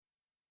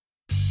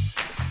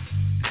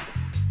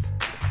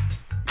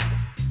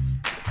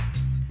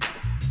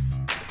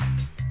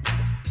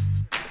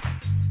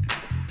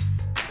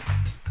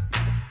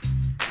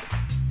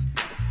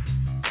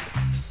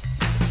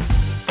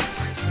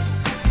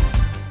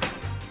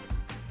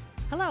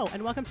Hello,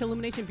 and welcome to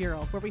Illumination Bureau,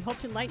 where we hope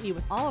to enlighten you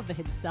with all of the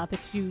hidden stuff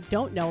that you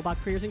don't know about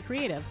careers in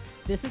creative.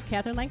 This is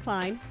Catherine Lang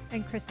Klein.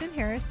 And Kristen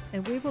Harris,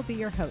 and we will be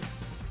your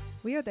hosts.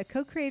 We are the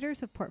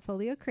co-creators of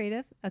Portfolio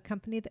Creative, a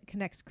company that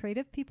connects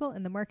creative people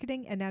in the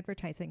marketing and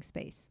advertising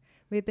space.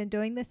 We've been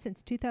doing this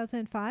since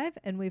 2005,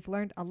 and we've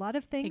learned a lot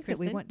of things that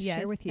we want to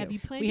share with you. Have you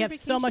planned your vacation? We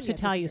have so much to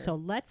tell you, so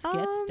let's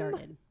get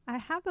started. I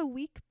have a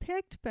week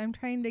picked, but I'm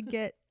trying to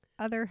get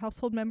other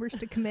household members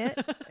to commit.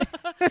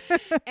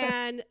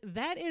 And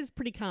that is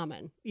pretty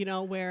common, you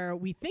know, where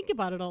we think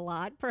about it a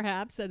lot,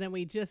 perhaps, and then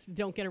we just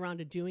don't get around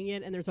to doing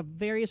it. And there's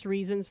various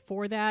reasons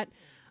for that.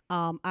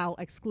 I'll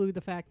exclude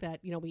the fact that,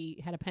 you know,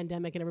 we had a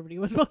pandemic and everybody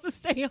was supposed to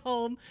stay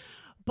home.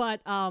 But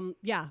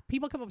yeah,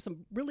 people come up with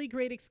some really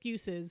great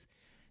excuses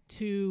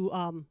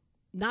to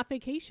not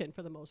vacation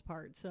for the most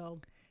part.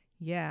 So,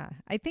 yeah,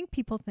 I think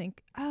people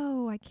think,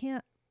 oh, I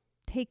can't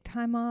take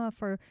time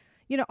off, or,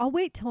 you know, I'll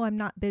wait till I'm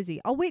not busy.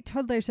 I'll wait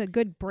till there's a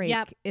good break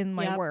in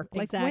my work.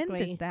 Like, exactly.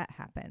 When does that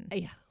happen?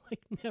 Yeah,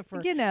 like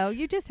never. You know,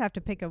 you just have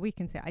to pick a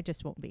week and say, I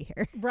just won't be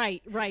here.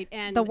 Right.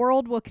 And the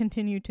world will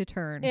continue to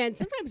turn. And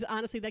sometimes,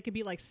 honestly, that could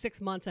be like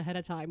 6 months ahead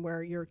of time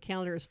where your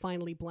calendar is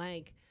finally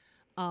blank.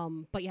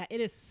 But yeah, it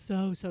is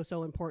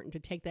so important to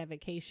take that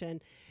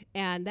vacation.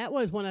 And that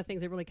was one of the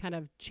things that really kind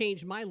of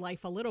changed my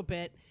life a little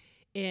bit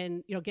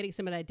in, you know, getting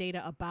some of that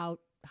data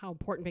about how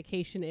important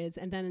vacation is,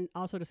 and then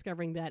also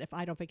discovering that if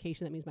I don't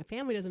vacation, that means my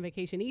family doesn't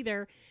vacation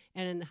either,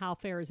 and how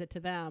fair is it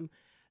to them?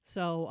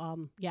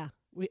 So yeah,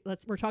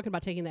 we're talking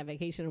about taking that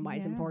vacation and why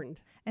it's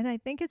important. And I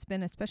think it's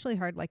been especially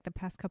hard, like the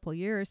past couple of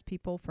years,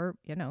 people, for,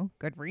 you know,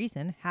 good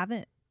reason,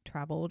 haven't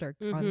traveled or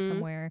gone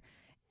somewhere,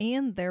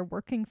 and they're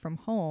working from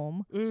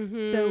home.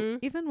 So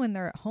even when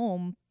they're at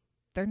home,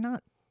 they're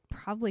not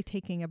probably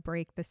taking a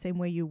break the same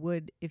way you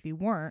would if you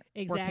weren't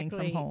working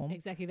from home.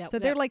 Exactly that. So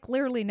they're like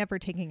literally never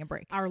taking a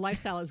break. Our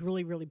lifestyle is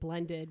really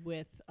blended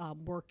with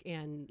work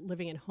and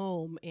living at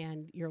home.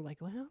 And you're like,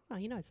 well,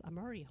 you know, I'm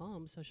already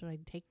home, so should I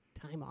take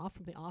time off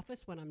from the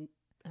office when I'm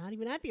not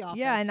even at the office?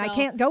 Yeah, and I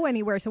can't go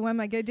anywhere, so what am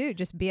I going to do?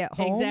 Just be at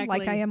home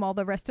like I am all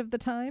the rest of the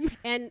time?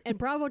 And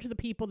bravo to the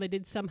people that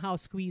did somehow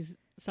squeeze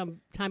some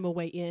time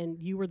away in.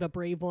 You were the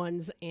brave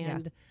ones,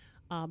 and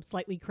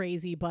slightly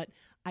crazy, but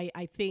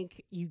I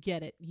think you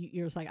get it.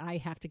 You're just like, I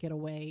have to get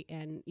away.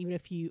 And even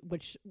if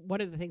which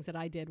one of the things that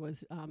I did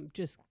was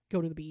just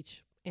go to the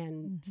beach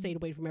and stayed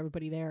away from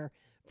everybody there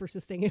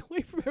versus staying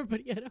away from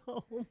everybody at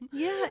home.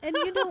 Yeah. And,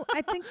 you know,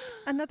 I think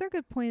another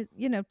good point,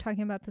 you know,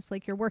 talking about this,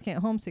 like you're working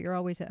at home, so you're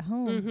always at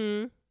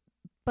home,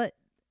 but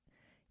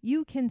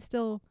you can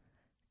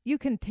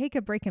take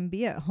a break and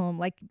be at home,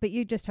 like, but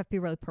you just have to be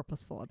really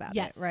purposeful about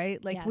it,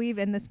 right? Like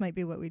and this might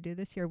be what we do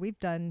this year. We've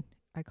done,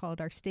 I call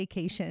it our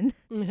staycation,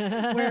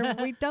 where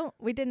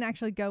we didn't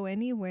actually go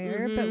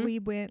anywhere, but we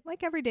went,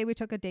 like, every day we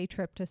took a day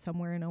trip to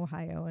somewhere in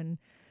Ohio and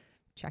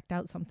checked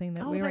out something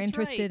that we were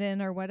interested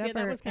in or whatever. Yeah,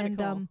 that was kind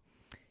of cool.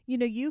 You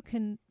know, you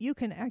can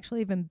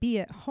actually even be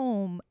at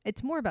home.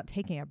 It's more about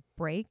taking a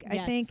break,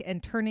 I think,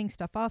 and turning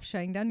stuff off,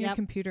 shutting down your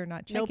computer,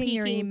 not checking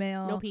your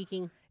email. No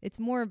peeking. It's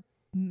more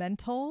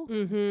mental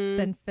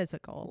than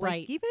physical.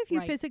 Right. Like, even if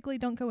you physically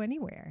don't go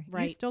anywhere,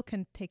 you still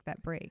can take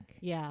that break.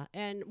 Yeah.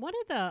 And one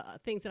of the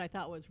things that I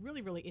thought was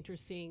really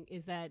interesting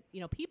is that,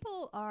 you know,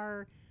 people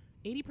are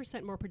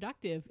 80% more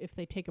productive if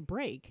they take a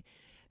break.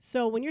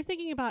 So when you're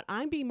thinking about,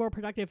 I'm being more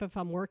productive if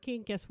I'm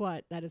working, guess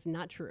what? That is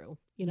not true.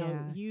 You know,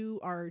 you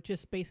are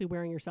just basically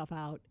wearing yourself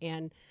out.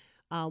 And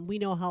we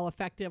know how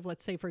effective,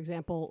 let's say, for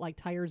example, like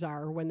tires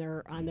are when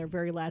they're on their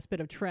very last bit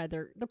of tread.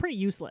 They're pretty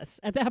useless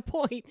at that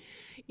point,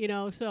 you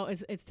know. So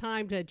it's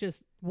time to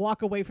just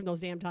walk away from those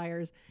damn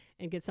tires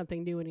and get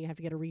something new, and you have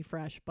to get a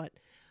refresh. But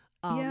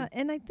yeah,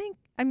 and I think,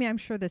 I mean, I'm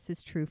sure this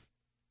is true.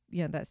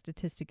 You know, that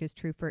statistic is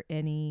true for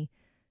any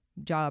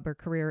job or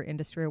career or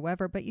industry or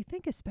whatever. But you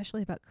think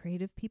especially about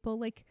creative people,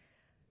 like,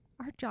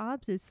 our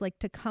jobs is like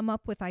to come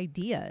up with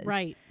ideas,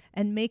 right,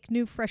 and make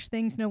new, fresh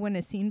things no one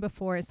has seen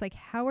before. It's like,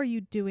 how are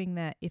you doing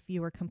that if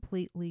you are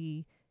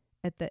completely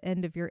at the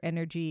end of your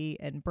energy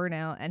and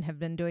burnout and have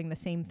been doing the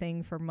same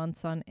thing for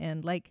months on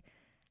end? Like,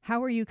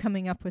 how are you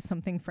coming up with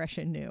something fresh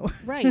and new?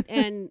 Right.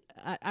 And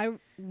I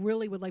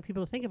really would like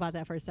people to think about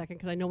that for a second,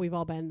 because I know we've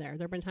all been there.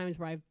 There have been times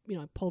where I've, you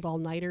know, pulled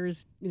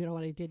all-nighters, you know,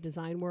 when I did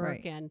design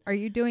work. And are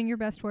you doing your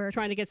best work?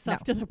 Trying to get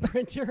stuff to the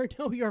printer.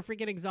 No, you're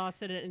freaking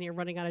exhausted and you're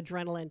running on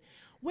adrenaline,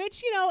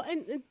 which, you know,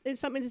 in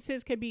some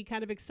instances can be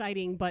kind of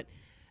exciting, but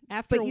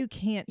you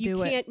can't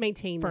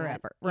maintain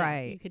forever. That.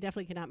 Right. You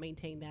definitely cannot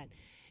maintain that.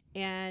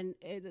 And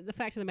the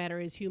fact of the matter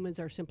is, humans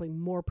are simply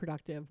more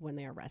productive when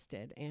they are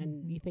rested.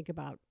 And you think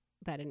about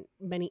that in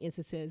many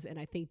instances, and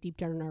I think deep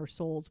down in our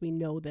souls we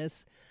know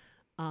this,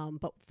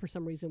 but for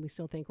some reason we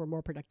still think we're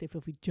more productive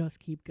if we just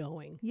keep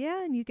going.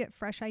 Yeah, and you get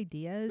fresh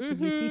ideas,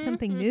 and you see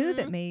something new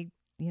that may,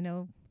 you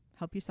know,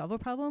 help you solve a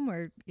problem,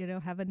 or, you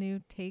know, have a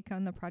new take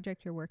on the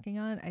project you're working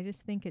on. I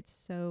just think it's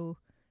so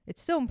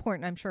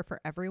important, I'm sure, for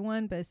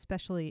everyone, but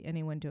especially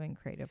anyone doing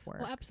creative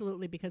work. Well,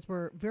 absolutely, because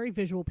we're very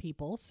visual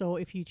people. So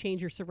if you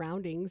change your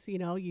surroundings, you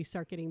know, you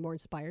start getting more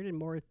inspired and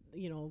more,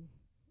 you know,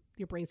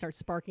 your brain starts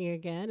sparking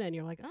again, and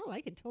you're like, oh,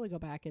 I could totally go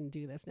back and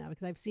do this now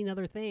because I've seen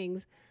other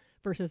things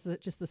versus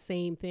just the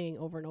same thing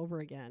over and over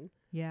again.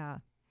 Yeah.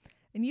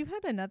 And you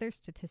had another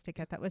statistic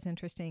I thought was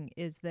interesting,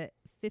 is that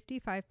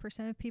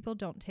 55% of people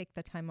don't take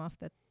the time off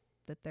that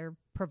they're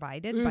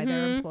provided by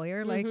their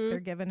employer. Like they're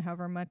given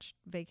however much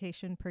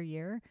vacation per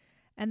year,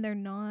 and they're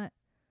not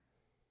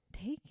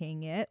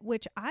taking it,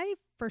 which I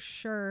for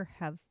sure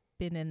have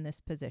been in this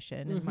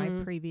position in my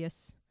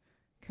previous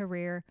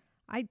career.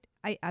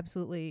 I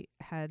absolutely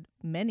had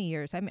many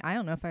years. I mean, I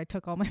don't know if I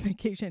took all my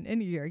vacation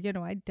in a year. You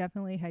know, I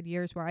definitely had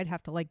years where I'd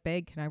have to like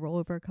beg, can I roll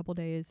over a couple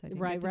days? I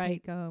didn't get to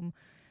take them.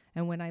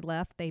 And when I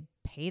left, they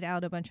paid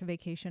out a bunch of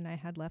vacation I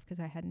had left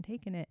because I hadn't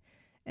taken it.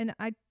 And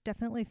I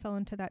definitely fell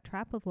into that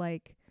trap of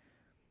like,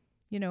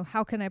 you know,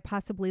 how can I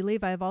possibly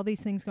leave? I have all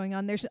these things going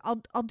on.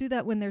 I'll do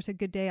that when there's a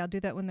good day. I'll do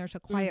that when there's a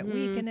quiet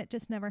week. And it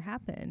just never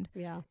happened.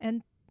 Yeah.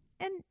 And,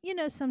 you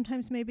know,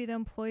 sometimes maybe the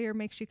employer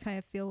makes you kind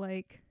of feel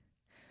like,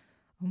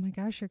 oh my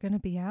gosh, you're going to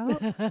be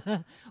out.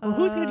 Well,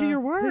 who's going to do your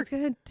work? Who's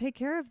going to take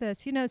care of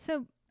this? You know,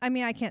 so, I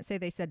mean, I can't say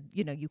they said,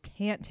 you know, you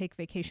can't take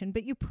vacation,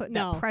 but you put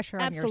that pressure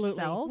on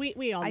yourself.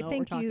 We all know what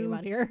we're talking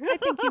about here. I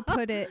think you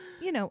put it,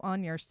 you know,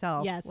 on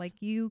yourself. Yes.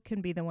 Like you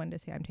can be the one to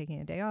say, I'm taking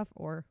a day off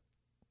or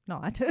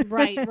not.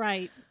 Right.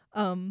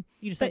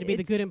 You just have to be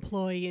the good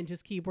employee and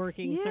just keep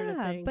working sort of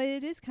thing. But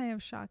it is kind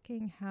of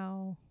shocking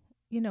how,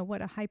 you know,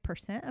 what a high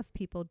percent of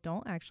people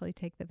don't actually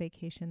take the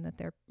vacation that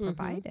they're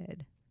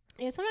provided.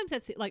 And sometimes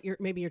that's like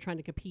maybe you're trying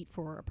to compete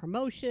for a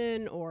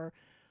promotion or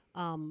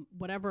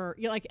whatever.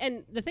 You know, like,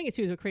 and the thing is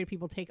too, is creative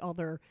people take all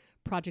their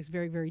projects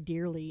very, very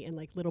dearly, and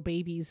like little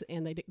babies,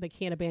 and they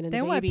can't abandon the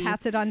baby. They want to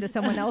pass it on to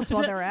someone else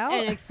while they're out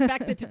and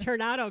expect it to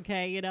turn out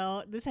okay. You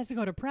know, this has to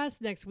go to press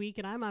next week,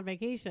 and I'm on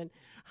vacation.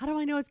 How do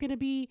I know it's going to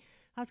be?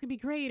 How it's gonna be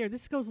great, or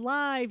this goes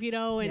live, you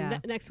know,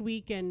 and next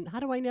week, and how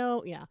do I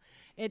know? Yeah,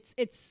 it's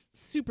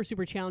super,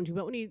 super challenging.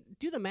 But when you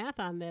do the math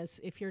on this,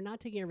 if you're not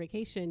taking your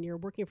vacation, you're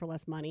working for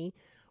less money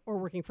or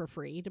working for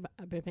free,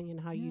 depending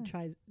on how you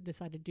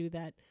decide to do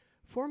that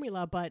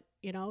formula. But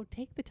you know,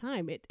 take the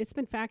time. It's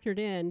been factored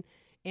in,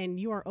 and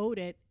you are owed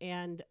it.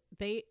 And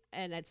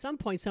at some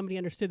point, somebody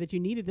understood that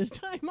you needed this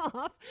time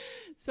off.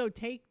 So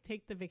take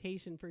the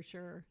vacation for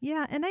sure.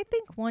 Yeah, and I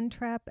think one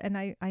trap, and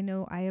I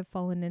know I have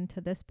fallen into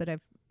this, but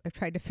I've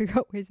tried to figure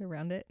out ways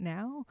around it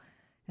now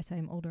as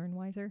I'm older and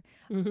wiser,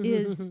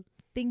 is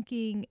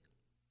thinking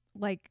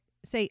like,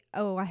 say,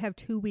 oh, I have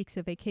 2 weeks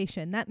of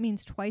vacation. That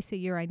means twice a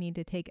year I need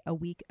to take a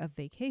week of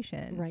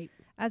vacation. Right.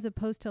 As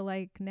opposed to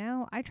like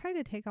now I try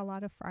to take a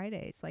lot of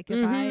Fridays. Like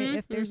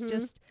if there's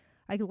just,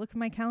 I look at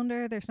my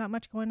calendar, there's not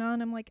much going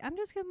on. I'm like, I'm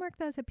just going to mark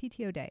that as a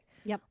PTO day.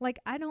 Yep. Like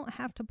I don't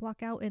have to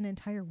block out an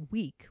entire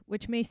week,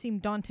 which may seem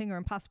daunting or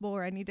impossible,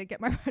 or I need to get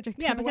my project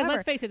done. Yeah, because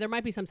let's face it, there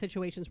might be some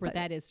situations where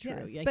that is true.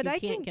 Yes, like but you I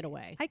can't get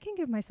away. I can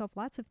give myself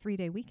lots of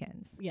 3-day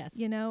weekends. Yes.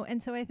 You know,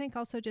 and so I think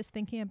also just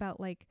thinking about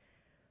like,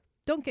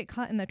 don't get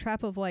caught in the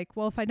trap of like,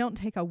 well, if I don't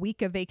take a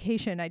week of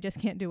vacation, I just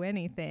can't do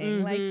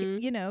anything. Like,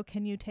 you know,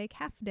 can you take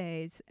half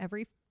days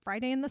every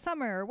Friday in the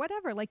summer or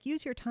whatever? Like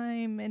use your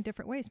time in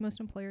different ways. Most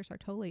employers are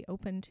totally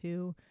open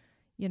to,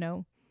 you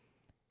know,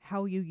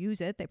 how you use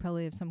it. They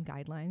probably have some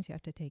guidelines. You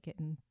have to take it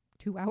in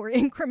 2-hour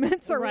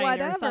increments or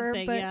whatever.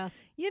 Or but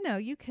you know,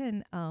 you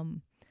can,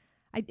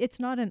 it's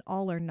not an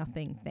all or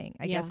nothing thing,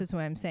 I guess is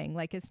what I'm saying.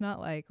 Like, it's not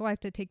like, oh, I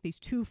have to take these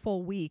 2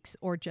 full weeks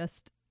or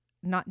just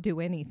not do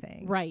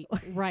anything. Right.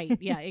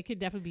 Yeah, it could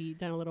definitely be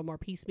done a little more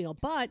piecemeal.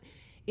 But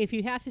if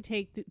you have to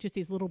take just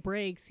these little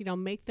breaks, you know,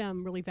 make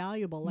them really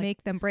valuable. Like,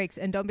 make them breaks,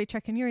 and don't be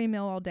checking your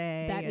email all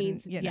day. That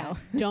means, you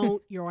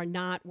know, you are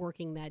not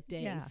working that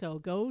day. Yeah. So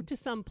go to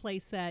some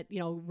place that, you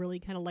know, really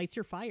kind of lights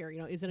your fire.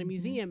 You know, is it a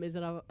museum? Is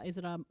it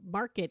a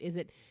market? Is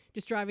it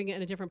just driving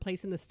in a different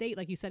place in the state?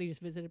 Like you said, you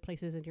just visited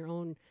places in your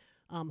own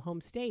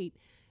home state,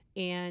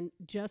 and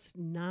just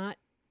not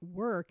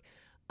work.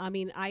 I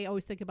mean, I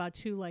always think about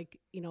too, like,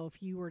 you know,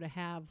 if you were to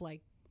have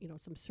like, you know,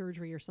 some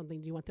surgery or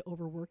something, do you want the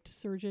overworked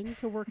surgeon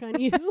to work on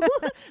you?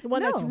 The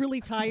one that's really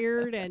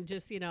tired and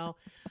just, you know,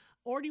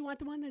 or do you want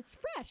the one that's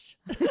fresh?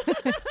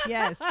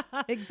 Yes,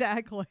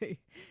 exactly.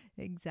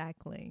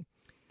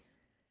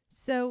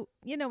 So,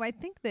 you know, I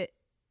think that,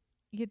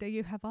 you know,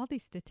 you have all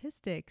these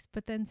statistics,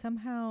 but then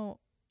somehow,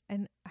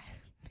 and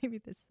maybe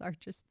this is our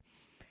just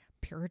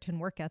Puritan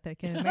work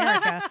ethic in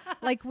America,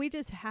 like we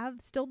just have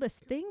still this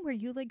thing where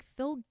you like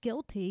feel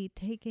guilty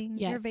taking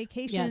your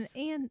vacation.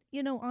 And,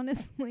 you know,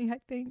 honestly, I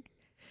think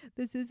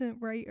this isn't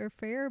right or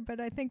fair, but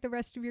I think the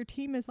rest of your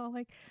team is all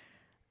like,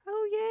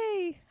 oh,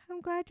 yay, I'm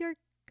glad you're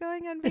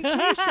going on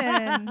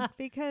vacation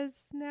because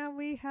now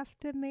we have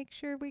to make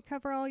sure we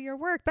cover all your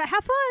work, but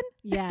have fun.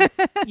 Yes.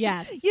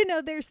 You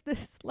know, there's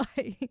this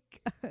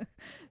like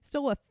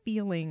still a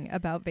feeling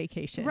about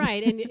vacation.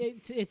 Right. And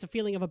it's a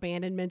feeling of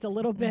abandonment a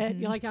little bit.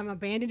 You're like, I'm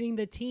abandoning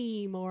the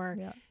team, or,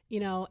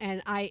 you know,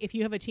 and if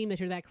you have a team that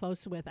you're that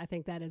close with, I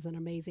think that is an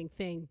amazing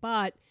thing.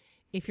 But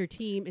if your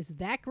team is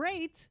that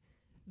great,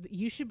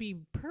 you should be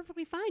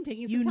perfectly fine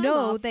taking some You time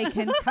know off. they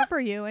can cover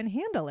you and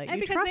handle it. And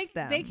You because trust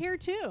them. they care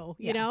too,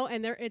 you know,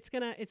 and it's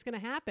gonna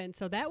happen.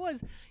 So that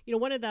was,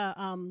 one of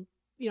the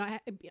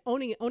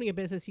owning a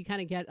business, you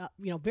kind of get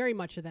very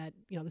much of that.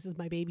 This is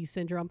my baby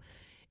syndrome.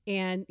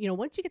 And,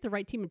 once you get the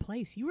right team in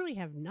place, you really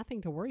have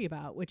nothing to worry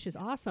about, which is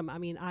awesome. I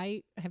mean,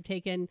 I have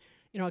taken,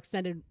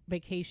 extended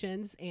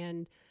vacations,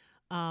 and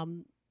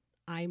I'm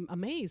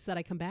amazed that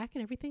I come back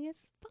and everything is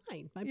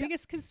fine. My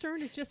biggest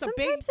concern is just Sometimes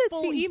a big it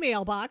full seems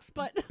email box,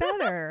 but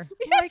better.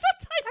 yeah, Like,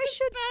 sometimes I it's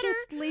should better.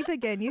 just leave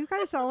again. You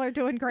guys all are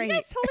doing great. You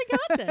guys totally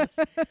got this,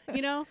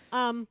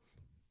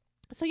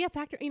 So yeah,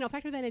 factor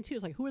that in too.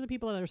 It's like, who are the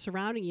people that are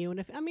surrounding you? And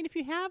if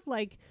you have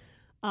like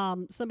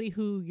somebody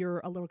who you're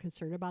a little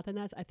concerned about, then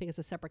I think it's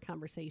a separate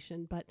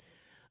conversation. But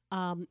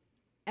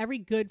every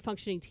good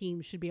functioning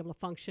team should be able to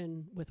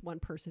function with one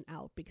person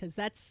out, because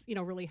that's,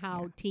 really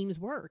how teams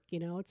work.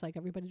 It's like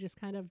everybody just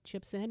kind of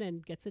chips in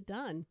and gets it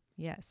done.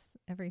 Yes,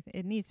 everything.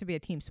 It needs to be a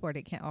team sport.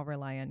 It can't all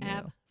rely on you.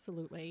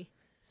 Absolutely.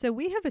 So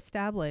we have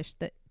established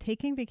that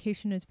taking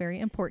vacation is very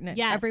important, and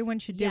everyone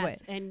should do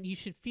it. And you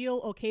should feel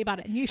okay about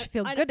it. And you should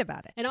feel good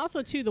about it. And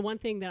also, too, the one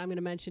thing that I'm going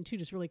to mention, too,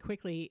 just really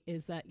quickly,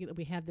 is that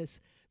we have this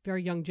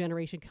very young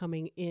generation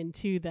coming in,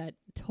 too, that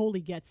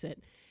totally gets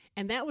it.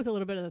 And that was a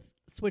little bit of the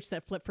switch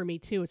that flipped for me,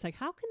 too. It's like,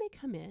 how can they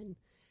come in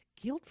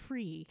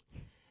guilt-free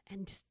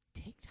and just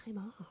take time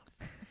off?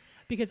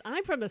 Because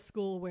I'm from the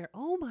school where,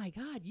 oh my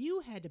God, you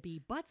had to be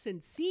butts in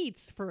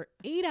seats for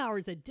 8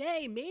 hours a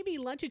day, maybe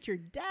lunch at your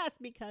desk,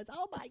 because,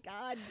 oh my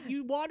God,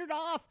 you wandered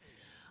off.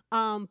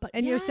 But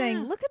you're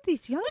saying, look at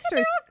these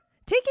youngsters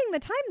taking the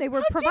time they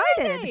were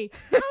provided.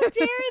 How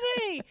dare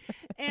they?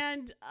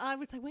 And I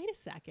was like, wait a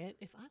second.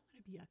 If I want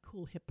to be a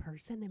cool, hip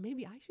person, then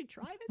maybe I should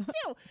try this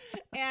too.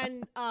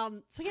 And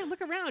so yeah,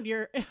 look around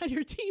your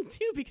team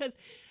too, because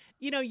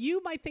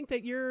you might think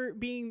that you're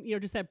being,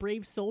 just that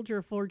brave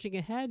soldier forging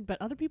ahead,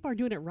 but other people are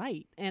doing it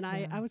right. And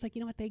I was like, you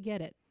know what? They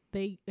get it.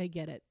 They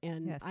get it.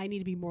 And I need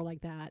to be more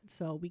like that.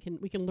 So we can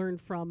learn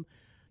from,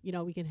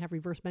 we can have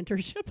reverse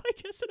mentorship, I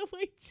guess, in a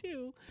way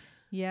too.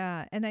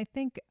 Yeah. And I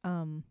think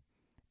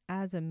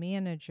as a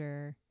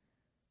manager,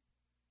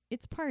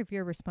 it's part of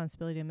your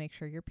responsibility to make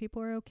sure your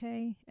people are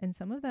okay. And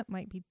some of that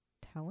might be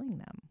telling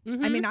them.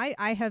 Mm-hmm. I mean,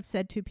 I have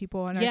said to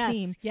people on our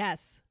team,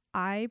 yes,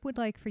 I would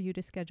like for you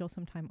to schedule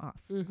some time off.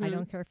 Mm-hmm. I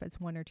don't care if it's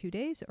 1 or 2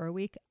 days or a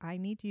week. I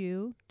need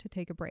you to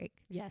take a break.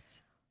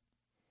 Yes.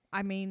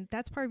 I mean,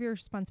 that's part of your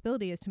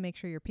responsibility, is to make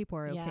sure your people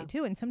are okay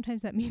too. And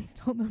sometimes that means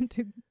tell them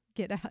to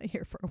get out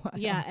here for a while.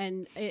 Yeah.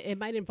 And it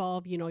might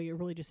involve, you're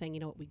really just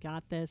saying, we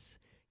got this.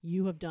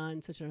 You have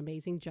done such an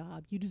amazing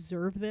job. You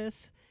deserve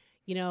this.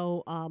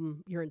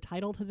 You're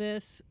entitled to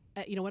this.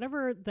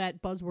 Whatever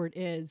that buzzword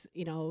is,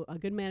 a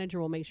good manager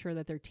will make sure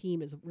that their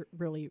team is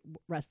really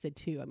rested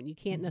too. I mean, you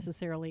can't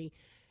necessarily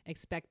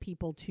expect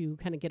people to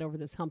kind of get over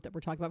this hump that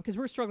we're talking about, because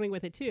we're struggling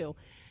with it too.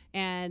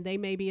 And they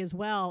may be as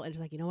well. And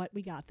just like, you know what,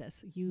 we got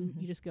this. You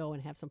just go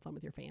and have some fun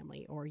with your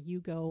family, or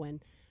you go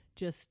and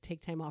just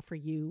take time off for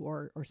you,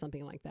 or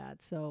something like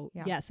that. So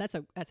yes, that's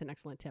an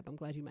excellent tip. I'm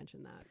glad you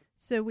mentioned that.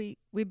 So we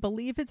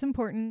believe it's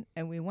important,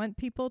 and we want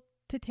people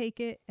to take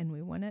it, and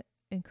we want to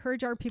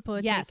encourage our people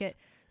to take it.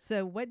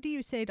 So what do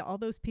you say to all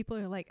those people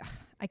who are like,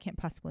 I can't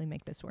possibly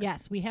make this work?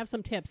 Yes, we have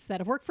some tips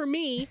that have worked for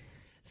me.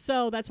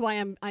 So that's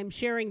why I'm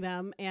sharing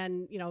them.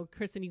 And,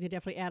 Kristen, you could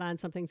definitely add on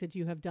some things that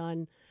you have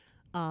done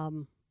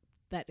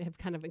that have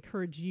kind of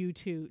encouraged you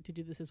to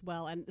do this as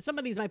well. And some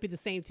of these might be the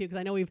same too, because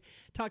I know we've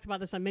talked about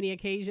this on many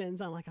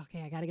occasions. I'm like,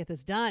 okay, I got to get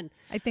this done.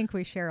 I think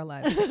we share a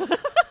lot of tips.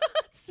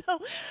 So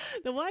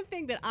the one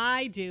thing that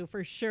I do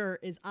for sure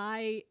is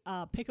I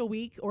pick a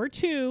week or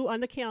two on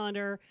the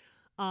calendar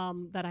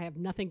that I have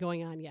nothing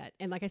going on yet.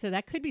 And like I said,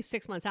 that could be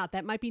 6 months out.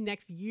 That might be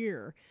next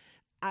year.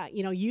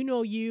 You and you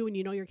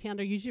know your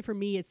calendar. Usually for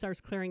me, it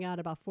starts clearing out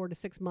about 4 to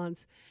 6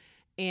 months.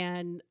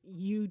 And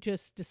you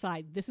just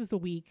decide, this is the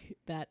week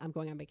that I'm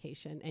going on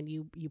vacation, and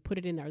you put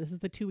it in there. This is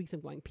the 2 weeks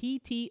I'm going.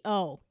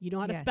 PTO. You know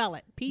how to spell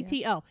it.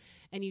 PTO. Yeah.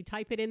 And you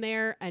type it in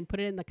there and put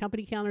it in the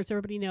company calendar so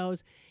everybody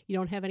knows. You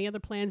don't have any other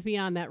plans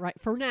beyond that right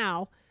for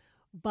now,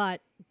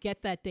 but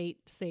get that date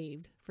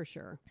saved for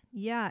sure.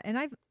 Yeah, and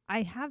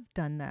I have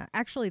done that.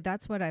 Actually,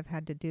 that's what I've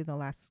had to do the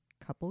last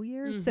couple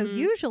years. Mm-hmm. So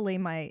usually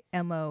my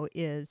MO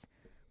is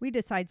we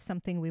decide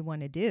something we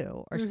want to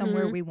do or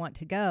somewhere we want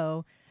to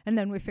go. And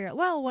then we figure out,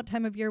 well, what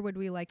time of year would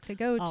we like to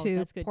go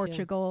to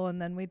Portugal? Too.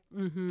 And then we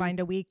find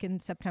a week in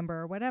September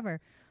or whatever.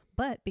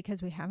 But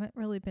because we haven't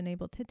really been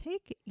able to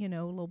take, a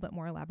little bit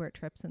more elaborate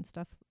trips and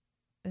stuff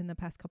in the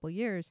past couple of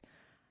years,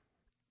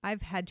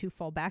 I've had to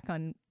fall back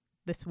on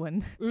this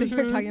one that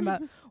you're talking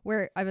about,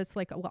 where I was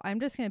like, well, I'm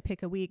just going to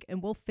pick a week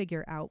and we'll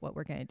figure out what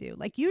we're going to do.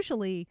 Like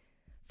usually,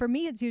 for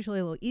me, it's usually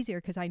a little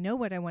easier because I know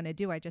what I want to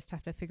do. I just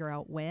have to figure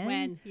out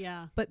when.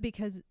 Yeah. But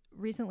because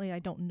recently I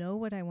don't know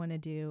what I want to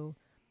do,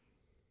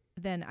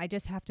 then I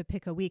just have to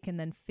pick a week and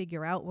then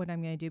figure out what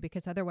I'm going to do,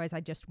 because otherwise I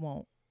just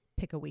won't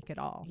pick a week at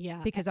all. Yeah.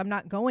 Because I'm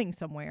not going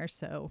somewhere.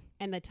 So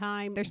and the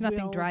time, there's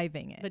nothing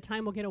driving it. The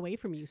time will get away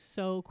from you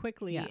so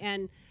quickly. Yeah.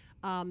 And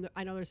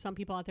I know there's some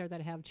people out there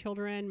that have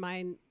children.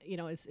 Mine,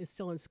 is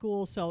still in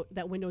school, so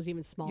that window is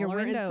even smaller Your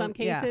window, in some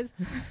yeah. cases.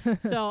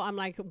 So I'm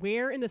like,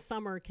 where in the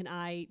summer can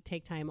I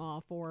take time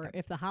off? Or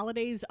if the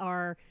holidays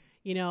are,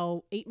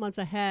 8 months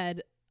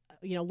ahead,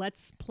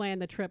 let's plan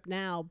the trip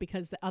now,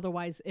 because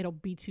otherwise it'll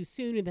be too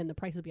soon, and then the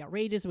price will be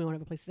outrageous and we won't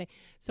have a place to stay.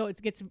 So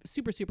it gets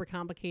super, super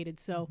complicated.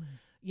 So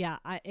yeah,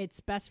 it's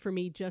best for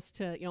me just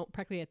to,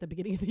 practically at the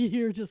beginning of the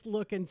year, just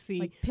look and see.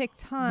 Like pick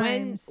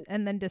times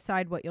and then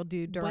decide what you'll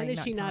do during when is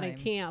that she not time. in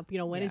camp?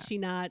 When is Yeah. she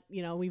not,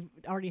 we've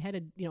already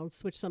had to,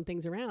 switch some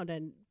things around,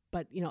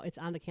 but it's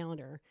on the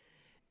calendar.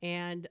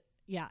 And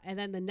yeah. And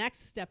then the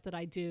next step that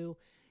I do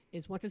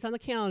is, once it's on the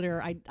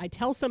calendar, I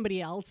tell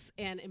somebody else.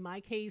 And in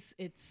my case,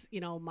 it's,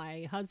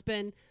 my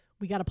husband.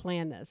 We got to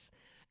plan this.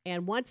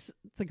 And once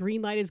the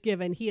green light is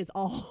given, he is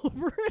all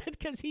over it,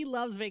 because he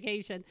loves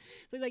vacation.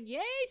 So he's like,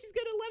 yay, she's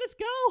going to let us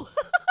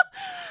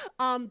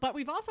go. But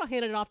we've also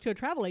handed it off to a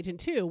travel agent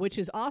too, which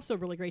is also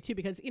really great too,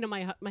 because,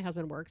 my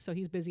husband works, so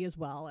he's busy as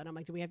well. And I'm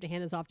like, do we have to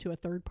hand this off to a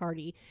third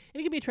party? And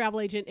it could be a travel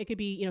agent. It could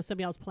be,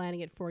 somebody else planning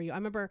it for you. I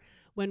remember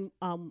when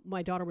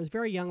my daughter was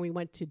very young, we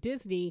went to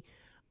Disney.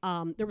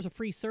 There was a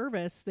free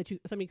service that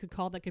somebody could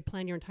call that could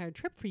plan your entire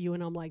trip for you.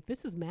 And I'm like,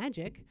 this is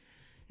magic.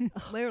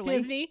 Clearly.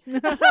 Disney.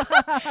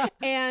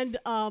 And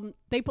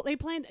they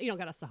planned,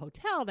 got us the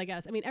hotel. They got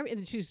us,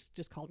 and she's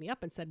just called me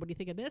up and said, what do you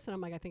think of this? And I'm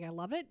like, I think I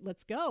love it.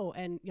 Let's go.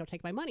 And,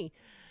 take my money.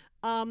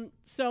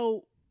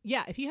 So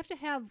yeah, if you have to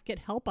get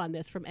help on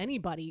this from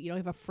anybody, you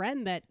have a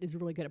friend that is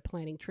really good at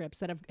planning trips,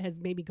 that has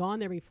maybe gone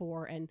there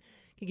before and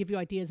can give you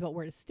ideas about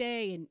where to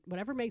stay and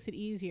whatever makes it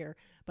easier.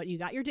 But you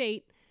got your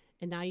date,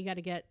 and now you got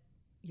to get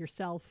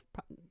yourself.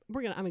 I'm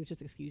gonna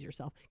just excuse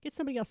yourself. Get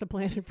somebody else to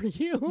plan it for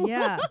you.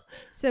 Yeah.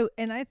 So,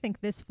 and I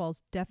think this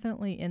falls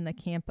definitely in the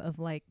camp of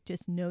like,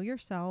 just know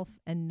yourself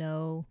and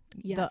know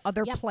the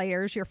other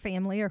players, your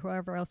family or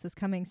whoever else is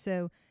coming.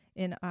 So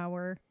in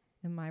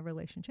my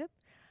relationship,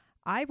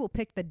 I will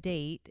pick the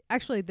date.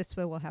 Actually, this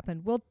way will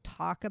happen. We'll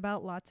talk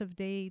about lots of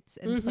dates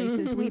and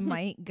places we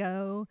might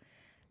go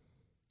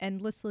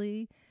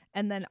endlessly.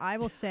 And then I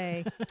will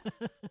say,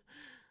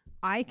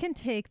 I can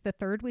take the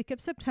third week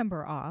of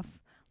September off.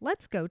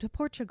 Let's go to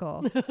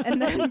Portugal.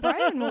 And then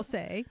Brian will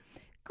say,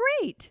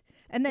 great.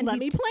 And then let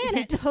me plan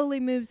he it. totally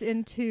moves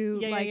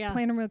into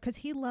planner mode, because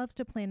he loves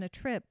to plan a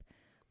trip,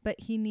 but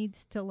he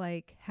needs to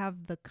like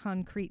have the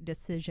concrete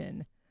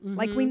decision.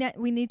 Like we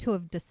need to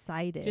have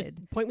decided.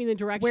 Just point me in the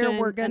direction where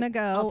we're going to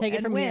go. I'll take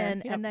it from when.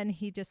 here. Yep. And then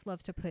he just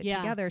loves to put it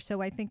together.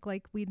 So I think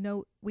like we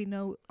know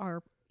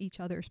each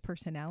other's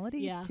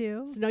personalities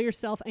too. So know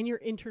yourself and your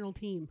internal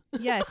team.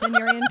 Yes, and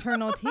your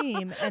internal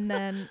team. And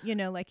then,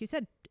 like you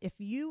said, if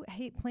you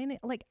hate planning,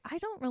 like I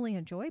don't really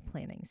enjoy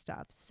planning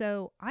stuff.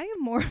 So I am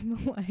more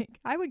like,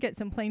 I would get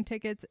some plane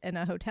tickets and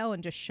a hotel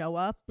and just show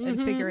up and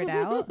figure it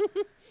out.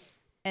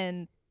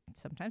 And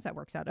sometimes that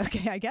works out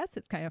okay, I guess.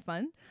 It's kind of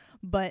fun.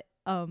 But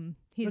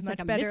he's it's much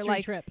like a better. mystery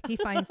Like trip. he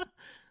finds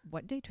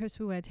what day trips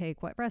we want to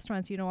take, what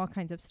restaurants, all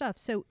kinds of stuff.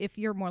 So if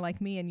you're more like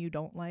me and you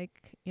don't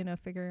like,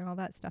 figuring all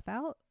that stuff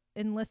out,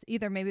 unless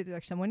either maybe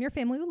there's someone in your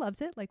family who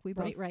loves it, like we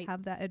both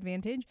have that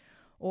advantage,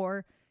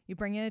 or you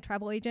bring in a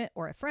travel agent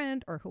or a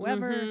friend or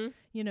whoever,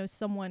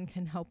 someone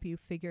can help you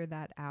figure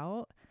that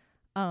out.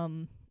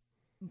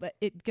 But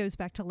it goes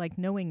back to like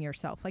knowing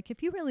yourself. Like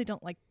if you really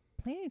don't like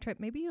planning a trip,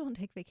 maybe you don't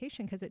take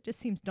vacation because it just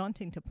seems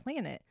daunting to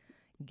plan it.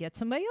 Get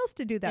somebody else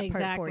to do that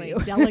part for you.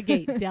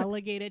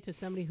 Delegate it to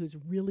somebody who's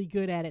really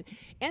good at it.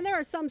 And there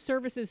are some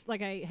services,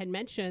 like I had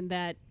mentioned,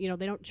 that they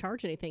don't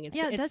charge anything. It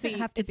doesn't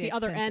have to be the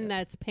other expensive. end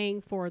that's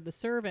paying for the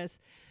service,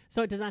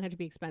 so it does not have to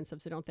be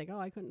expensive. So don't think,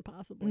 I couldn't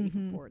possibly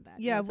afford that.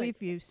 Yeah, we've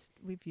used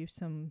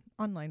some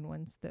online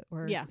ones that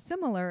were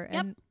similar,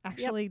 and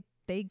actually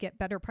they get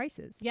better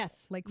prices.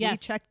 Yes, we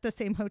checked the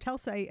same hotel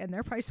site, and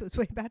their price was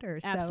way better.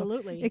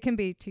 Absolutely, so it can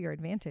be to your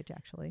advantage,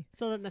 actually.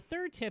 So then the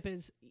third tip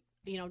is,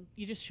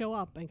 you just show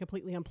up and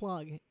completely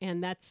unplug,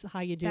 and that's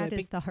how you do it. That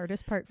is the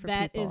hardest part for people.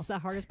 That is the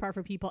hardest part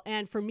for people.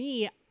 And for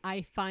me,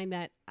 I find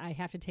that I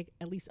have to take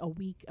at least a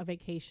week of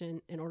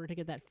vacation in order to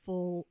get that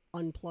full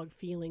unplug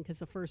feeling, because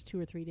the first 2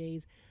 or 3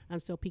 days, I'm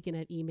still peeking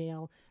at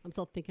email. I'm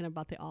still thinking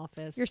about the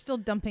office. You're still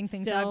dumping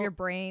things out of your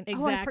brain.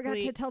 Exactly. Oh, I forgot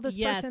to tell this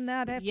person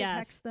that. I have to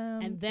text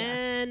them. And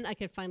then I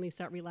can finally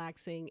start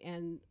relaxing.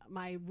 And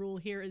my rule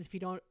here is, if you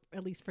don't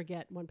at least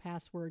forget one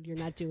password, you're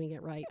not doing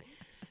it right.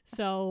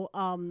 So,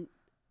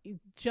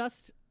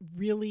 just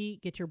really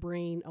get your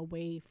brain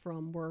away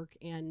from work,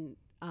 and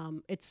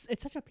it's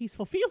such a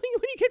peaceful feeling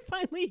when you can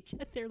finally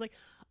get there. Like,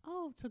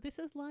 oh, so this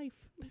is life.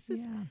 This is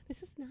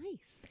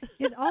nice.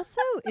 It also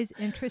is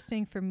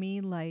interesting for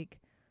me, like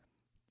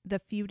the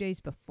few days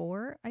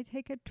before I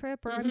take a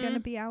trip, or I'm going to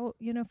be out,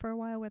 for a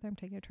while, whether I'm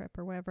taking a trip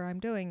or whatever I'm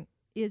doing,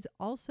 is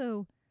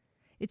also,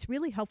 it's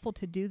really helpful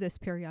to do this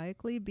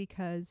periodically,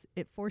 because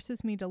it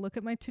forces me to look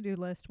at my to-do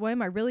list. What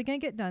am I really going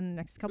to get done the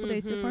next couple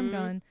days before I'm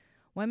gone?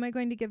 What am I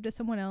going to give to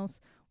someone else?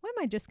 What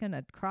am I just going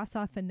to cross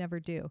off and never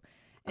do?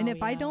 And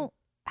if I don't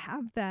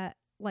have that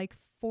like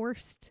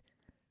forced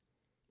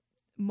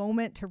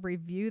moment to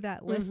review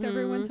that list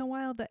every once in a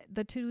while,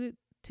 the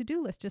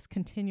to-do list just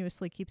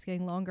continuously keeps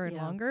getting longer and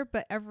longer.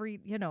 But every,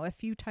 a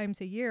few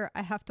times a year,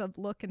 I have to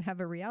look and have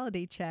a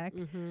reality check,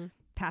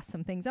 pass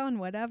some things on,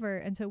 whatever.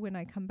 And so when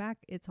I come back,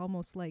 it's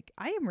almost like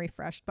I am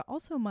refreshed, but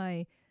also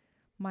my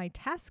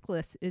task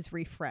list is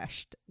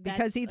refreshed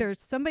because either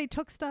somebody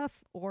took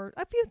stuff or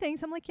a few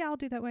things. I'm like, yeah, I'll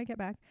do that when I get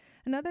back.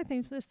 And other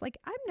things, just like,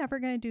 I'm never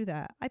going to do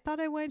that. I thought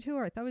I wanted to,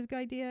 or I thought it was a good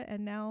idea.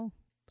 And now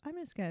I'm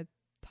just going to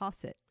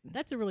toss it.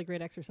 That's a really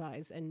great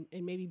exercise. And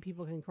maybe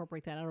people can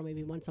incorporate that, I don't know,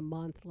 maybe once a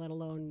month, let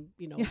alone,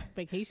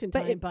 vacation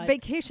time. But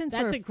vacations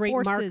that's a great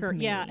marker.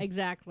 Me. Yeah,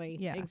 exactly.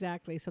 Yeah.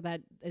 Exactly. So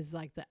that is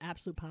like the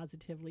absolute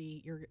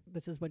positively,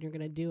 this is when you're going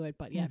to do it.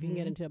 But yeah, if you can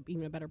get into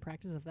even a better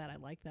practice of that, I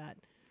like that.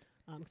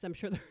 Because I'm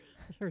sure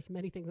there's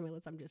many things on my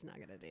list I'm just not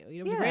going to do.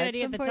 It was a great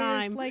idea at the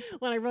time. Like,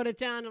 when I wrote it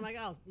down, I'm like,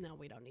 oh, no,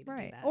 we don't need to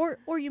do that.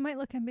 Or you might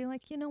look and be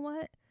like, you know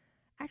what?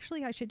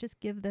 Actually, I should just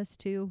give this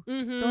to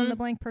fill in the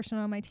blank person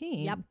on my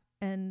team. Yep.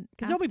 And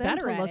because they'll be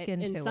better at it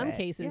in some it.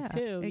 cases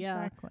too.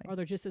 Exactly. Or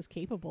they're just as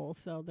capable.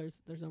 So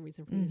there's no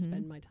reason for me to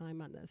spend my time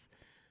on this.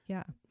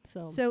 Yeah.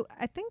 So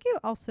I think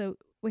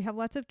we have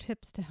lots of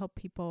tips to help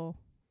people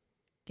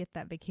get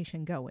that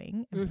vacation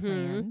going and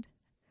planned.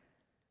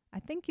 I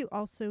think you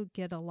also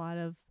get a lot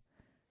of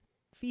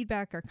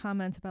feedback or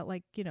comments about,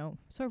 like,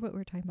 sort of what we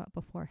were talking about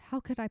before. How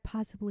could I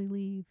possibly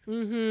leave?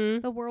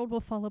 The world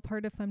will fall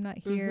apart if I'm not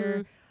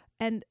here.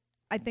 And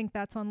I think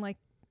that's on like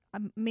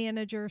a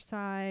manager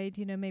side,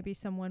 maybe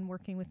someone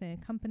working within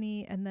a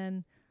company, and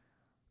then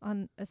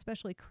on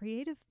especially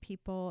creative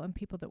people and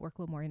people that work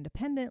a little more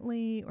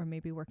independently or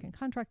maybe work in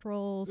contract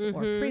roles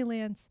or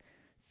freelance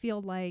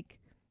feel like,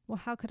 well,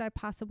 how could I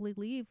possibly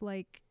leave?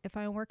 Like, if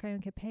I don't work, I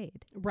don't get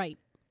paid. Right.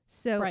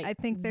 So I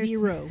think there's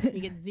zero. You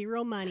get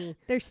zero money.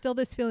 There's still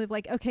this feeling of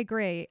like, okay,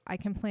 great, I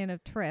can plan a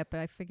trip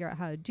and I figure out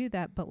how to do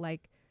that. But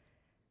like,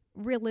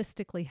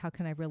 realistically, how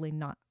can I really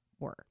not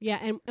work? Yeah.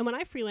 And when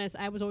I freelance,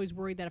 I was always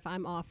worried that if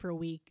I'm off for a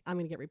week, I'm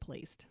going to get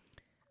replaced.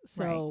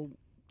 So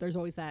there's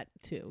always that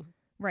too.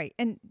 Right.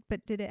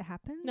 But did it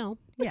happen? No.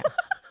 Yeah.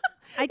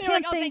 I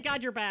can't think, thank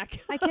God you're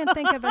back. I can't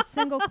think of a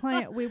single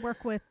client we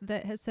work with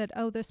that has said,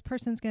 oh, this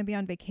person's going to be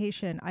on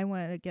vacation, I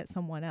want to get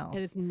someone else.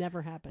 It has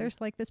never happened.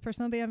 There's like, this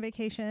person will be on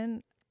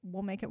vacation,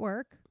 we'll make it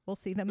work, we'll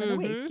see them in a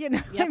week. I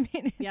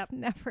mean, it's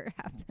never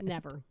happened.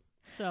 Never.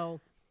 So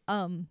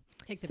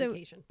take the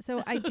vacation.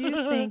 So I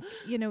do think,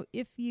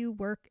 if you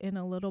work in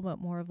a little bit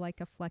more of like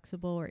a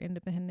flexible or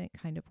independent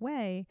kind of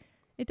way,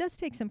 it does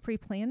take some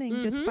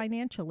pre-planning just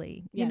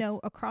financially,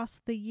 across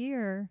the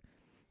year.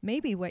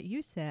 Maybe what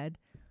you said,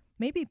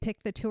 maybe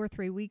pick the 2 or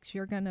 3 weeks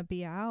you're going to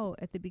be out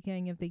at the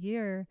beginning of the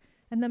year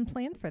and then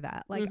plan for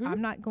that. Like,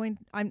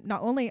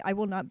 I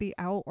will not be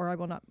out, or I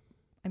will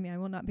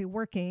not be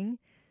working,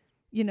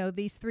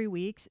 these 3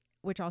 weeks,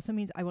 which also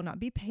means I will not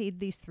be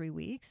paid these 3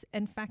 weeks,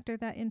 and factor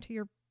that into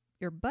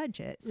your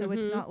budget. So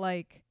it's not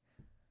like,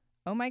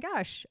 oh my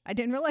gosh, I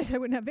didn't realize I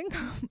wouldn't have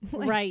income.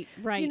 Right.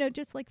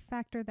 Just like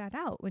factor that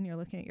out when you're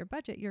looking at your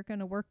budget. You're going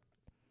to work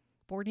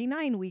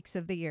 49 weeks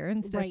of the year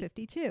instead of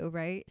 52,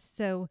 right?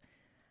 So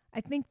I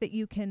think that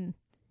you can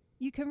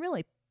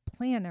really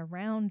plan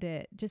around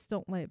it. Just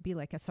don't let it be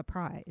like a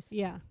surprise.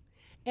 Yeah.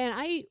 And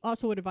I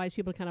also would advise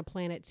people to kind of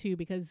plan it too,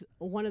 because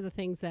one of the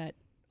things that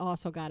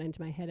also got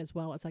into my head as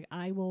well, it's like,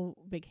 I will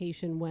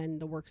vacation when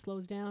the work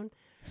slows down.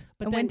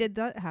 But when did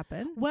that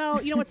happen? Well,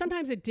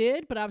 sometimes it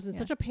did, but I was in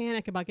such a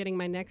panic about getting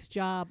my next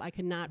job, I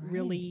could not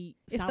really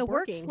stop If the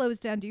working. work slows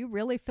down, do you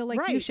really feel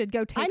like you should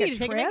go take a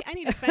trip? I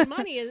need to spend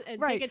money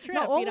and take a trip.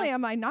 Not only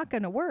am I not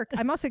going to work,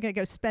 I'm also going to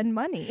go spend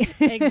money.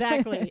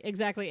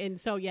 Exactly. And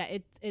so,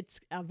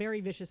 it's a very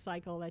vicious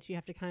cycle that you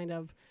have to kind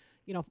of,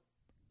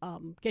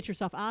 get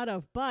yourself out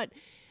of. But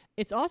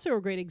it's also a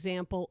great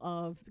example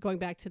of going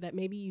back to that.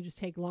 Maybe you just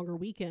take longer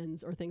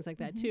weekends or things like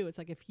that too. It's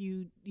like, if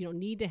you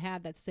need to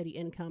have that steady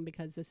income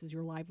because this is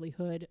your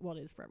livelihood. Well,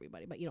 it is for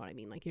everybody, but you know what I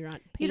mean? Like, you're not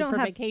paid for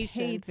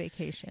vacation. Paid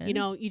vacation.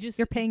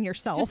 You're paying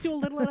yourself. Just do a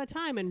little at a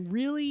time and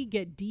really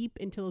get deep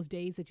into those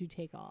days that you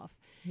take off.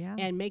 Yeah.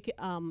 And make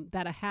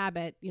that a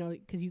habit,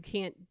 because you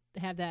can't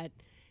have that,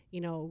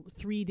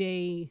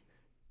 3-day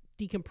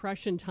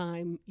decompression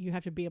time. You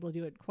have to be able to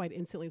do it quite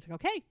instantly. It's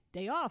like, okay,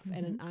 day off,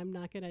 and I'm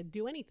not going to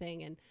do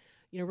anything, and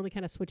really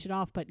kind of switch it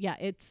off. But yeah,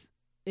 it's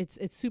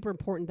super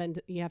important then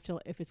you have to,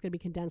 if it's going to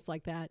be condensed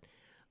like that,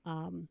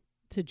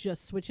 to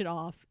just switch it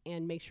off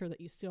and make sure that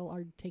you still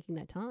are taking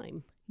that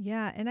time.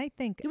 Yeah, and I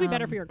think it'll be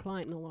better for your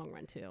client in the long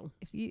run too.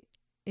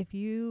 If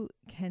you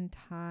can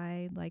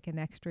tie like an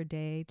extra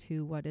day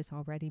to what is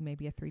already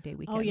maybe a 3-day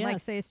weekend. Oh, yes. Like,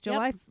 say it's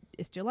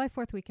July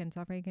 4th weekend, it's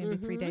already going to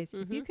be 3 days.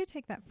 If you could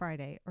take that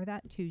Friday or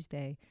that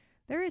Tuesday,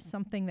 there is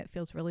something that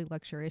feels really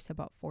luxurious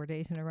about 4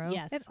 days in a row.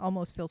 Yes. It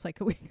almost feels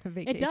like a week of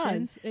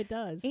vacation. It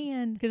does.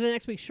 And because the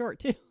next week's short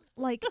too.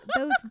 Like,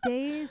 those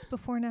days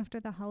before and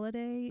after the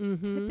holiday,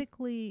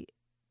 typically,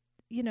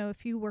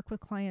 if you work with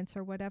clients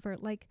or whatever,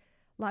 like,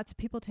 lots of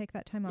people take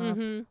that time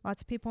off.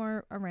 Lots of people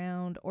are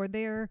around, or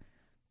they're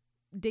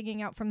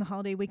digging out from the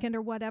holiday weekend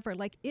or whatever.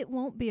 Like, it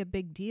won't be a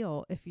big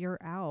deal if you're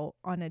out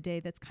on a day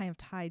that's kind of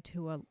tied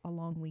to a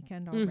long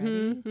weekend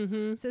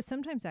already. So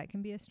sometimes that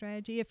can be a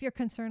strategy. If you're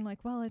concerned, like,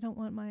 well, I don't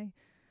want my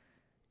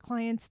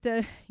clients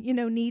to,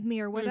 need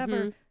me or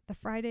whatever, the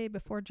Friday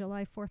before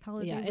July 4th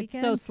holiday weekend, it's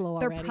so slow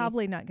they're already.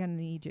 probably not going to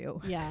need you.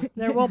 Yeah,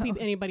 there won't be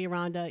anybody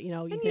around to,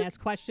 you can ask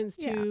questions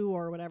yeah. to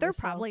or whatever. They're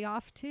probably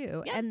off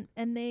too. Yeah.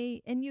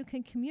 And you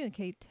can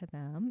communicate to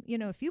them,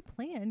 if you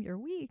plan your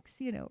weeks,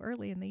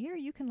 early in the year,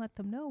 you can let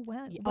them know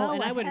when.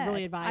 And I would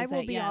really advise I will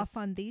that, be yes. off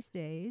on these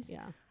days.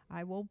 Yeah.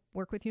 I will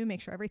work with you,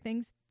 make sure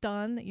everything's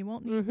done, that you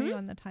won't need me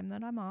on the time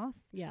that I'm off.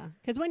 Yeah,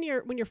 because when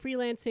you're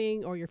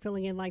freelancing or you're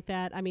filling in like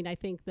that, I mean, I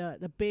think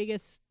the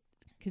biggest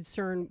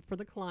concern for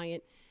the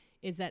client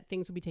is that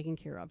things will be taken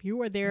care of.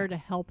 You are there to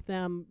help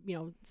them,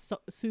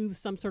 soothe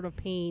some sort of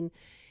pain.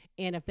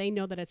 And if they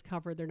know that it's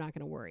covered, they're not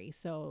going to worry.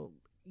 So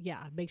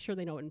yeah, make sure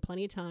they know it in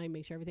plenty of time.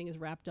 Make sure everything is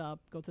wrapped up.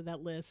 Go through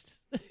that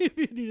list. If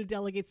you need to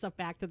delegate stuff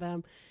back to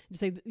them, just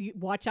say,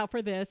 watch out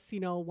for this,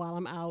 while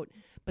I'm out.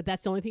 But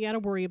that's the only thing you got to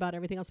worry about.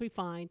 Everything else will be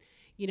fine.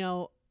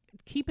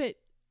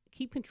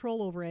 Keep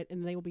control over it,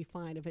 and they will be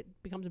fine. If it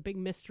becomes a big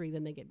mystery,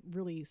 then they get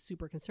really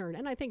super concerned.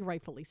 And I think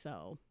rightfully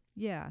so.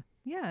 Yeah.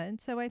 Yeah. And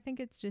so I think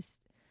it's just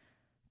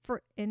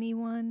for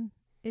anyone,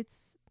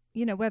 it's,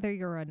 whether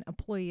you're an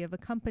employee of a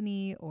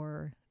company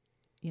or,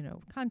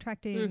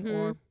 contracting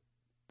or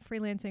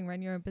freelancing,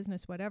 run your own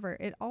business, whatever,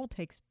 it all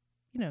takes,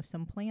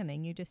 some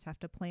planning. You just have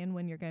to plan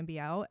when you're going to be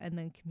out and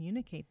then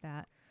communicate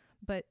that.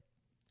 But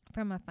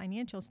from a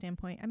financial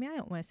standpoint, I mean, I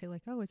don't want to say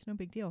like, oh, it's no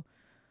big deal,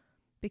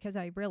 because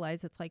I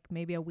realize it's like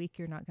maybe a week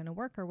you're not going to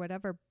work or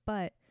whatever.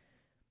 But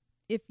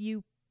if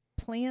you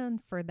plan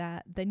for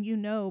that, then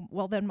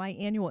well, then my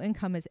annual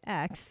income is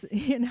X,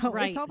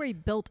 Right. It's already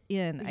built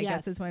in, I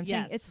guess is what I'm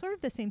saying. Yes. It's sort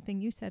of the same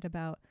thing you said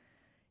about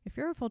if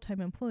you're a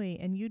full-time employee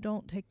and you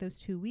don't take those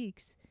 2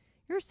 weeks,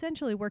 you're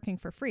essentially working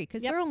for free,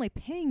 because they're only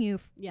paying you,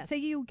 say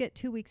you get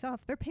 2 weeks off,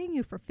 they're paying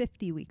you for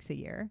 50 weeks a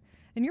year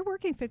and you're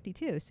working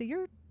 52. So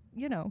you're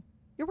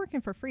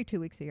working for free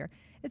 2 weeks a year.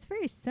 It's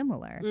very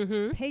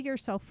similar. Pay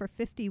yourself for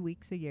 50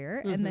 weeks a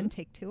year and then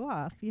take 2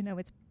 off.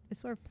 It's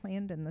sort of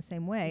planned in the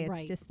same way.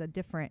 It's just a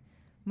different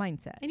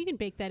mindset. And you can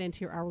bake that into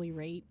your hourly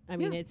rate. I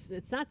mean,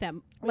 it's not that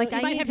like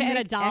you might have to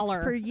add $1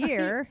 X per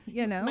year.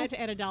 You might have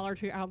to add $1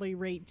 to your hourly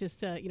rate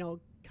just to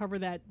cover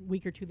that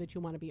week or two that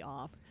you want to be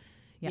off.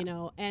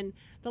 And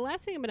the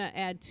last thing I'm going to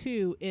add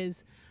too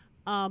is,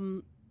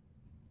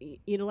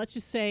 let's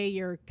just say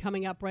you're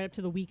coming up right up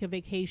to the week of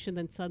vacation,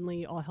 then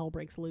suddenly all hell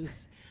breaks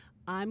loose.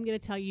 I'm going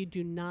to tell you,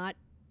 do not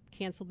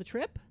cancel the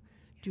trip.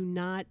 Do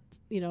not,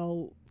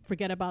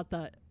 forget about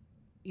the,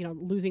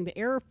 losing the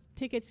air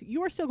tickets.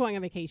 You are still going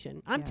on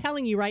vacation. I'm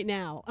telling you right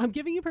now, I'm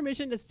giving you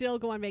permission to still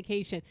go on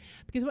vacation,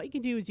 because what you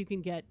can do is you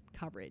can get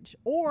coverage.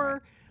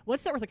 Or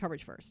let's start with the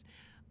coverage first.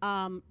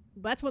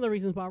 That's one of the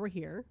reasons why we're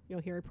here,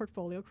 here at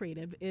Portfolio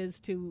Creative, is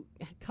to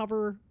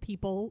cover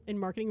people in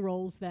marketing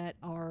roles that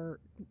are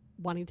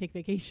wanting to take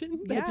vacation,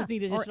 that just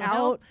need additional or out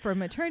help for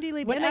maternity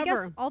leave. Whatever. And I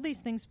guess all these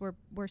things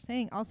we're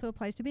saying also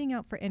applies to being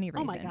out for any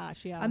reason. Oh my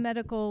gosh, yeah. A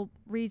medical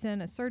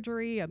reason, a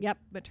surgery, a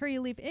maternity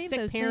leave, any Sick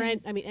of those parent,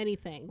 things. I mean,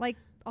 anything. Like,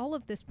 all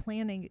of this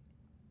planning,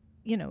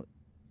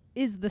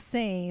 is the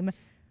same.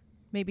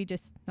 Maybe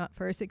just not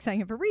for as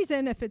exciting of a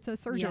reason if it's a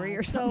surgery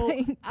or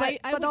something.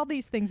 But all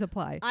these things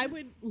apply. I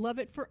would love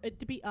it for it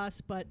to be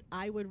us, but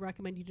I would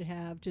recommend you to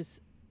have just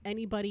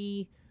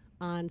anybody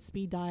on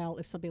speed dial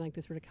if something like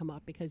this were to come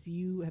up, because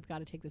you have got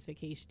to take this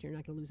vacation. You're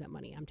not going to lose that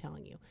money, I'm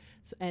telling you.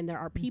 So, and there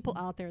are people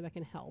out there that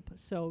can help.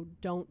 So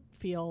don't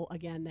feel,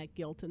 again, that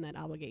guilt and that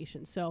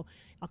obligation. So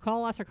I'll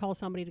call us or call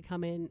somebody to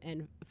come in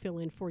and fill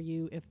in for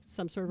you if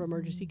some sort of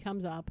emergency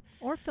comes up.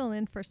 Or fill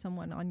in for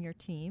someone on your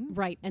team.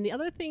 Right. And the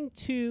other thing,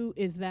 too,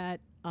 is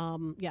that,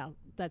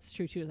 that's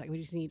true, too. Is like we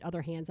just need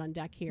other hands on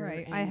deck here.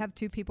 Right. I have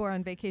 2 people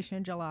on vacation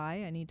in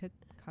July. I need to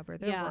cover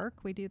their work.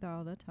 We do that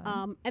all the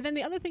time. And then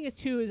the other thing is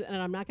too is, and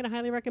I'm not going to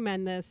highly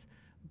recommend this,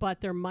 but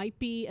there might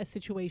be a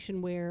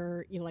situation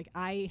where, like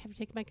I have to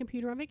take my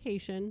computer on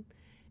vacation,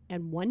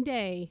 and one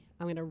day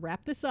I'm going to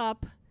wrap this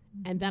up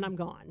and then I'm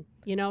gone,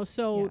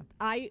 so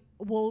I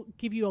will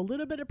give you a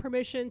little bit of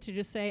permission to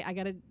just say, I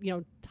got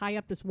to, tie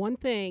up this one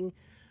thing.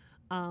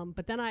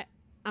 But then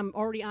I'm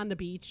already on the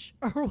beach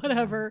or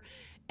whatever.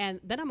 And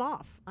then I'm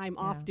off. I'm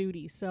off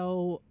duty.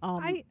 So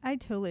I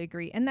totally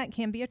agree. And that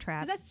can be a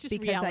trap. That's just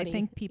because reality. I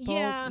think people,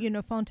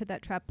 fall into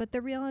that trap. But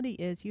the reality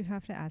is you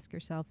have to ask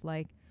yourself,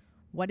 like,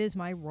 what is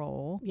my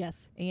role?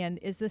 Yes. And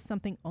is this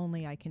something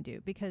only I can do?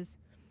 Because,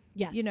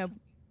 yes,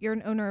 you're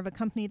an owner of a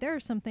company. There are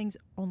some things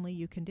only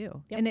you can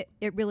do. Yep. And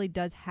it really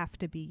does have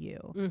to be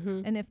you.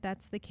 And if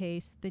that's the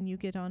case, then you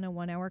get on a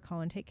 1-hour call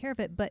and take care of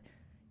it. But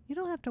you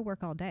don't have to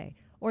work all day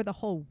or the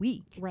whole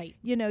week. Right.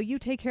 You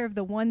take care of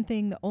the one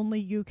thing that only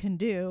you can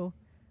do,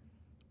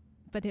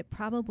 but it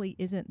probably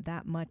isn't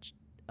that much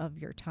of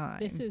your time.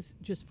 This is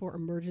just for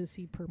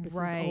emergency purposes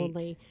Right.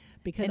 only,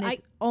 because and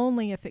it's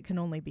only if it can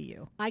only be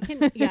you. I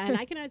can, yeah, and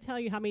I cannot tell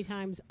you how many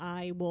times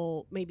I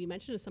will maybe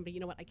mention to somebody, you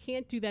know what, I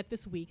can't do that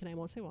this week, and I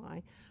won't say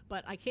why,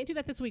 but I can't do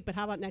that this week, but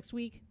how about next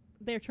week?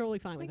 They're totally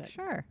fine with Like, it.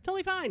 sure.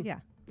 Totally fine. Yeah.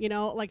 You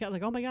know, like,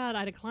 oh my God, I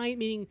had a client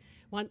meeting.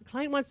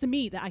 Client wants to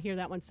meet. I hear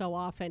that one so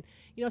often.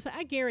 You know, so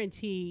I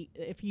guarantee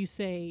if you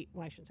say,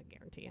 well, I shouldn't say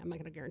guarantee. I'm not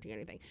going to guarantee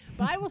anything.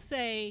 But I will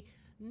say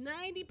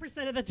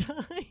 90% of the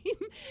time,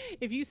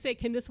 if you say,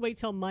 can this wait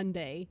till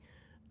Monday?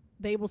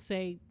 They will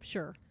say,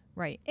 sure.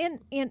 Right. And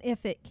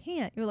if it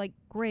can't, you're like,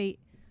 great.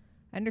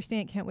 I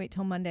understand it can't wait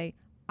till Monday.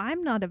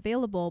 I'm not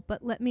available,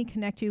 but let me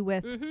connect you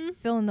with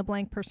fill in the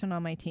blank person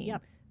on my team.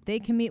 Yep. They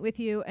can meet with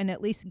you and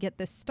at least get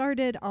this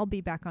started. I'll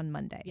be back on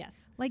Monday.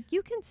 Yes. Like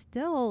you can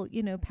still,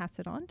 pass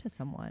it on to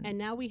someone. And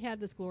now we have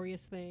this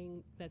glorious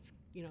thing that's,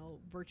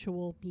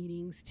 virtual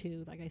meetings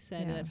too. Like I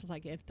said, Yeah. it's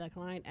like if the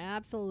client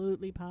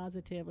absolutely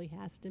positively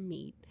has to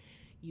meet,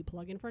 you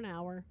plug in for an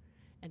hour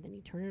and then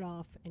you turn it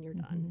off and you're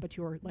done. But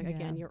you're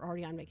again, you're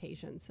already on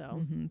vacation.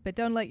 So, But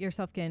don't let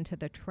yourself get into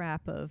the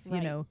trap of,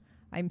 Right.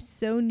 I'm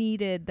so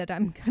needed that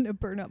I'm going to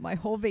burn up my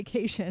whole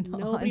vacation.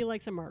 nobody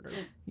likes a martyr.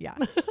 Yeah.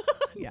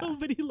 Yeah.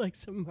 Nobody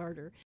likes a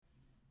martyr.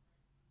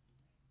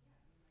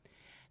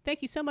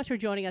 Thank you so much for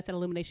joining us at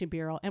Illumination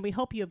Bureau, and we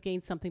hope you have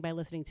gained something by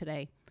listening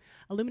today.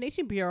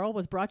 Illumination Bureau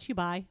was brought to you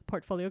by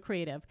Portfolio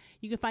Creative.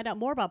 You can find out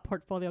more about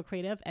Portfolio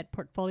Creative at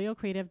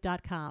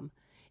portfoliocreative.com.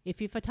 If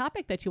you have a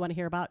topic that you want to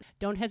hear about,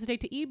 don't hesitate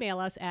to email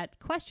us at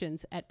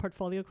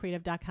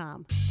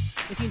questions@portfoliocreative.com.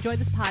 If you enjoyed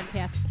this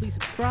podcast, please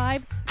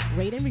subscribe,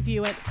 rate and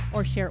review it,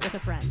 or share it with a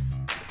friend.